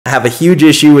I have a huge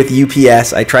issue with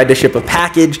UPS. I tried to ship a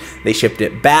package, they shipped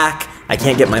it back. I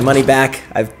can't get my money back.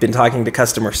 I've been talking to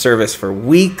customer service for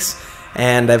weeks,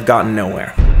 and I've gotten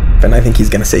nowhere. And I think he's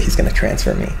gonna say he's gonna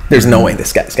transfer me. There's no way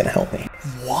this guy's gonna help me.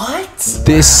 What?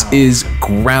 This is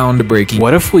groundbreaking.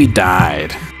 What if we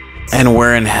died and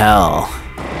we're in hell?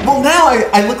 Well, now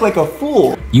I look like a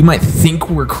fool. You might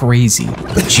think we're crazy,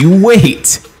 but you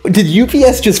wait. Did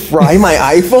UPS just fry my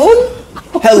iPhone?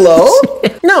 Hello?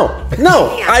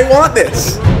 No, I want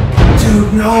this.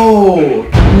 Dude, no,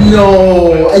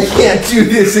 I can't do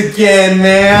this again,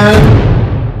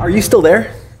 man. Are you still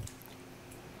there?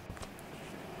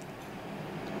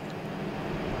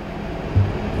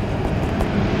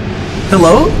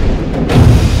 Hello?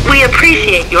 We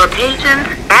appreciate your patience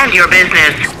and your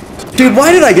business. Dude,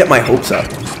 why did I get my hopes up?